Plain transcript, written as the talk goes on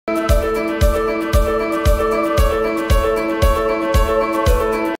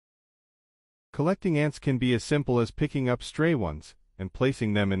Collecting ants can be as simple as picking up stray ones and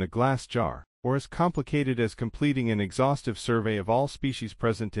placing them in a glass jar, or as complicated as completing an exhaustive survey of all species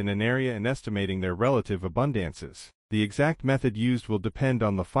present in an area and estimating their relative abundances. The exact method used will depend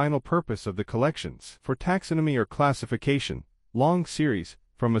on the final purpose of the collections. For taxonomy or classification, long series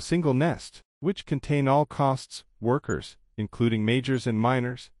from a single nest, which contain all costs, workers, including majors and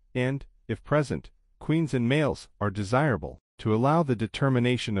minors, and, if present, queens and males, are desirable to allow the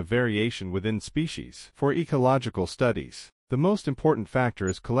determination of variation within species. For ecological studies, the most important factor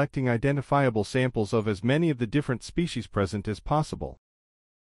is collecting identifiable samples of as many of the different species present as possible.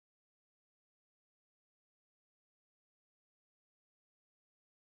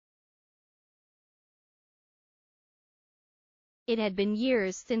 It had been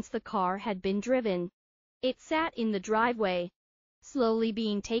years since the car had been driven. It sat in the driveway, slowly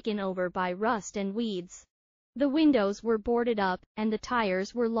being taken over by rust and weeds. The windows were boarded up and the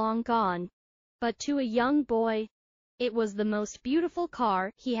tires were long gone. But to a young boy, it was the most beautiful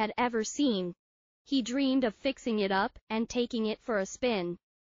car he had ever seen. He dreamed of fixing it up and taking it for a spin.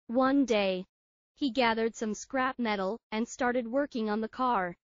 One day, he gathered some scrap metal and started working on the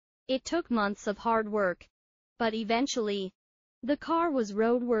car. It took months of hard work, but eventually, the car was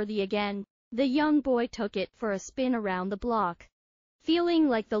roadworthy again. The young boy took it for a spin around the block, feeling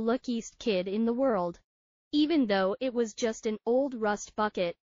like the luckiest kid in the world. Even though it was just an old rust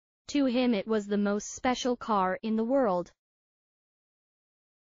bucket, to him it was the most special car in the world.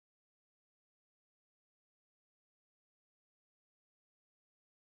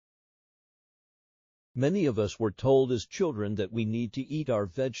 Many of us were told as children that we need to eat our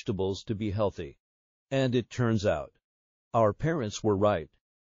vegetables to be healthy. And it turns out, our parents were right.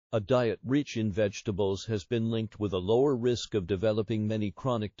 A diet rich in vegetables has been linked with a lower risk of developing many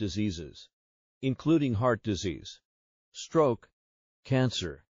chronic diseases, including heart disease, stroke,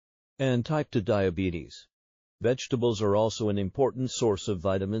 cancer, and type 2 diabetes. Vegetables are also an important source of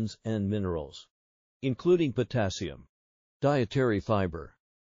vitamins and minerals, including potassium, dietary fiber,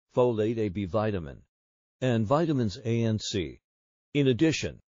 folate A-B vitamin, and vitamins A and C. In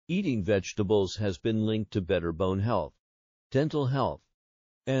addition, eating vegetables has been linked to better bone health, dental health,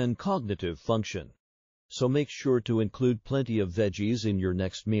 and cognitive function. So make sure to include plenty of veggies in your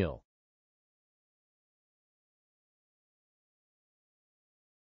next meal.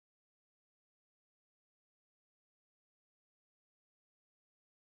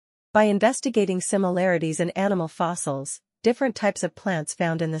 By investigating similarities in animal fossils, different types of plants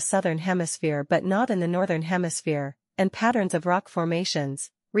found in the southern hemisphere but not in the northern hemisphere, and patterns of rock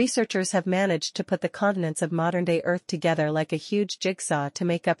formations, researchers have managed to put the continents of modern-day Earth together like a huge jigsaw to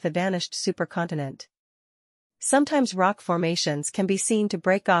make up the vanished supercontinent. Sometimes rock formations can be seen to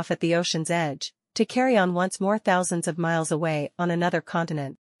break off at the ocean's edge, to carry on once more thousands of miles away on another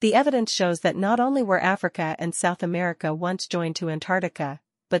continent. The evidence shows that not only were Africa and South America once joined to Antarctica,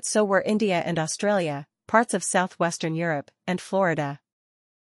 but so were India and Australia, parts of southwestern Europe, and Florida.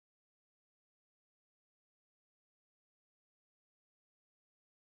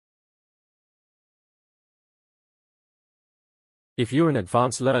 If you're an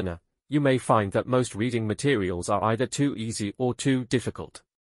advanced learner, you may find that most reading materials are either too easy or too difficult.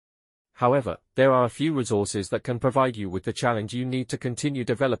 However, there are a few resources that can provide you with the challenge you need to continue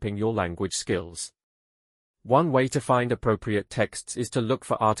developing your language skills. One way to find appropriate texts is to look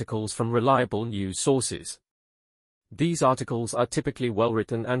for articles from reliable news sources. These articles are typically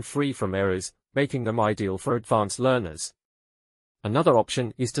well-written and free from errors, making them ideal for advanced learners. Another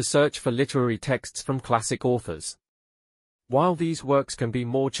option is to search for literary texts from classic authors. While these works can be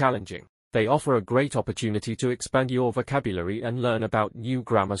more challenging, they offer a great opportunity to expand your vocabulary and learn about new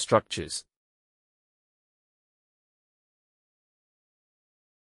grammar structures.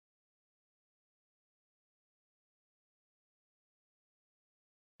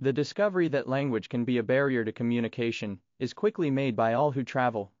 The discovery that language can be a barrier to communication is quickly made by all who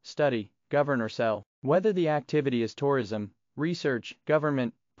travel, study, govern or sell. Whether the activity is tourism, research,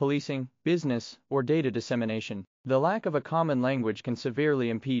 government, policing, business, or data dissemination, the lack of a common language can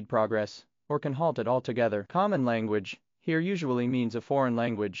severely impede progress, or can halt it altogether. Common language here usually means a foreign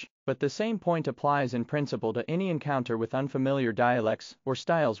language, but the same point applies in principle to any encounter with unfamiliar dialects or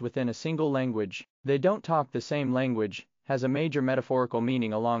styles within a single language. They don't talk the same language has a major metaphorical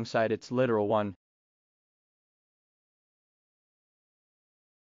meaning alongside its literal one.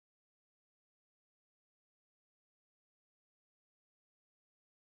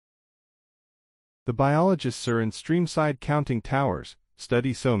 The biologists are in streamside counting towers,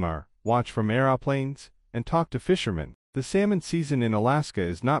 study sonar, watch from aeroplanes, and talk to fishermen. The salmon season in Alaska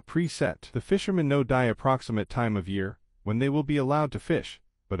is not preset. The fishermen know the approximate time of year when they will be allowed to fish,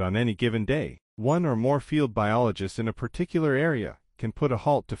 but on any given day, One or more field biologists in a particular area can put a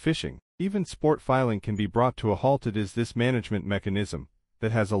halt to fishing. Even sport filing can be brought to a halt. It is this management mechanism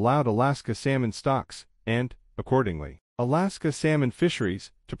that has allowed Alaska salmon stocks, and, accordingly, Alaska salmon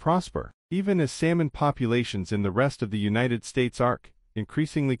fisheries, to prosper, even as salmon populations in the rest of the United States are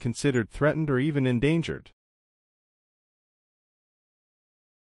increasingly considered threatened or even endangered.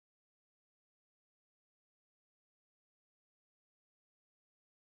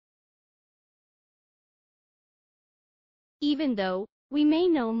 Even though we may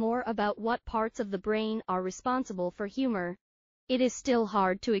know more about what parts of the brain are responsible for humor, it is still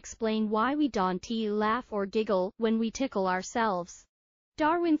hard to explain why we don't laugh or giggle when we tickle ourselves.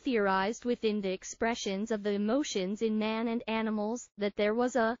 Darwin theorized within the expressions of the emotions in man and animals that there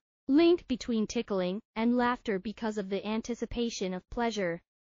was a link between tickling and laughter because of the anticipation of pleasure.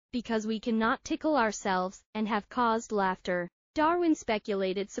 Because we cannot tickle ourselves and have caused laughter, Darwin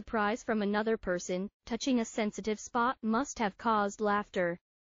speculated surprise from another person touching a sensitive spot must have caused laughter.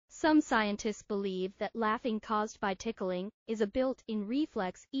 Some scientists believe that laughing caused by tickling is a built-in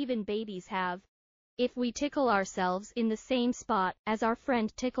reflex even babies have. If we tickle ourselves in the same spot as our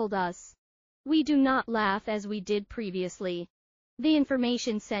friend tickled us, we do not laugh as we did previously. The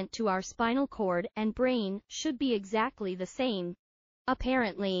information sent to our spinal cord and brain should be exactly the same.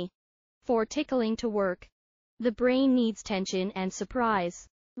 Apparently, for tickling to work, the brain needs tension and surprise.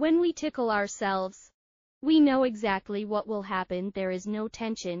 When we tickle ourselves, we know exactly what will happen. There is no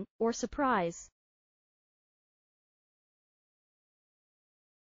tension or surprise.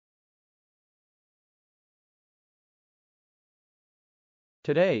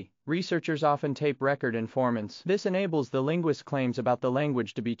 Today, researchers often tape record informants. This enables the linguist's claims about the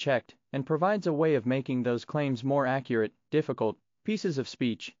language to be checked and provides a way of making those claims more accurate. Difficult pieces of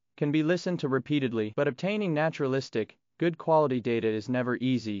speech can be listened to repeatedly, but obtaining naturalistic, good quality data is never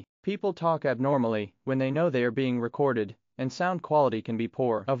easy. People talk abnormally when they know they are being recorded, and sound quality can be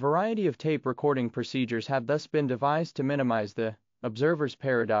poor. A variety of tape recording procedures have thus been devised to minimize the observer's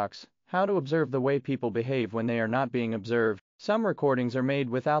paradox, how to observe the way people behave when they are not being observed. Some recordings are made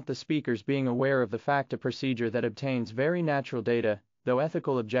without the speakers being aware of the fact, a procedure that obtains very natural data, though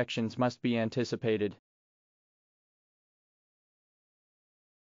ethical objections must be anticipated.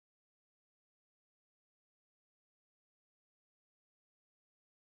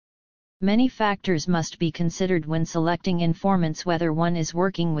 Many factors must be considered when selecting informants, whether one is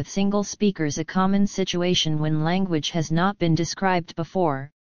working with single speakers, a common situation when language has not been described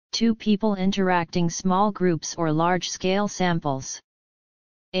before, two people interacting, small groups or large-scale samples.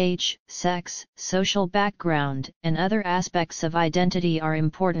 Age, sex, social background, and other aspects of identity are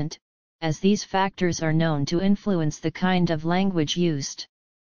important, as these factors are known to influence the kind of language used.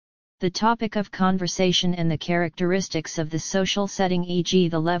 The topic of conversation and the characteristics of the social setting, e.g.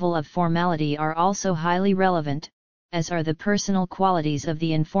 the level of formality, are also highly relevant, as are the personal qualities of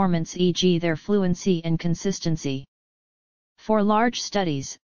the informants, e.g. their fluency and consistency. For large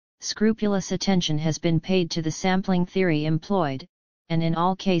studies, scrupulous attention has been paid to the sampling theory employed, and in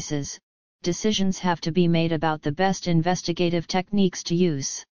all cases, decisions have to be made about the best investigative techniques to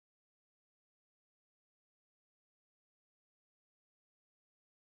use.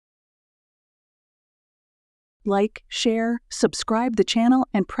 Like, share, subscribe the channel,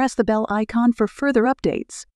 and press the bell icon for further updates.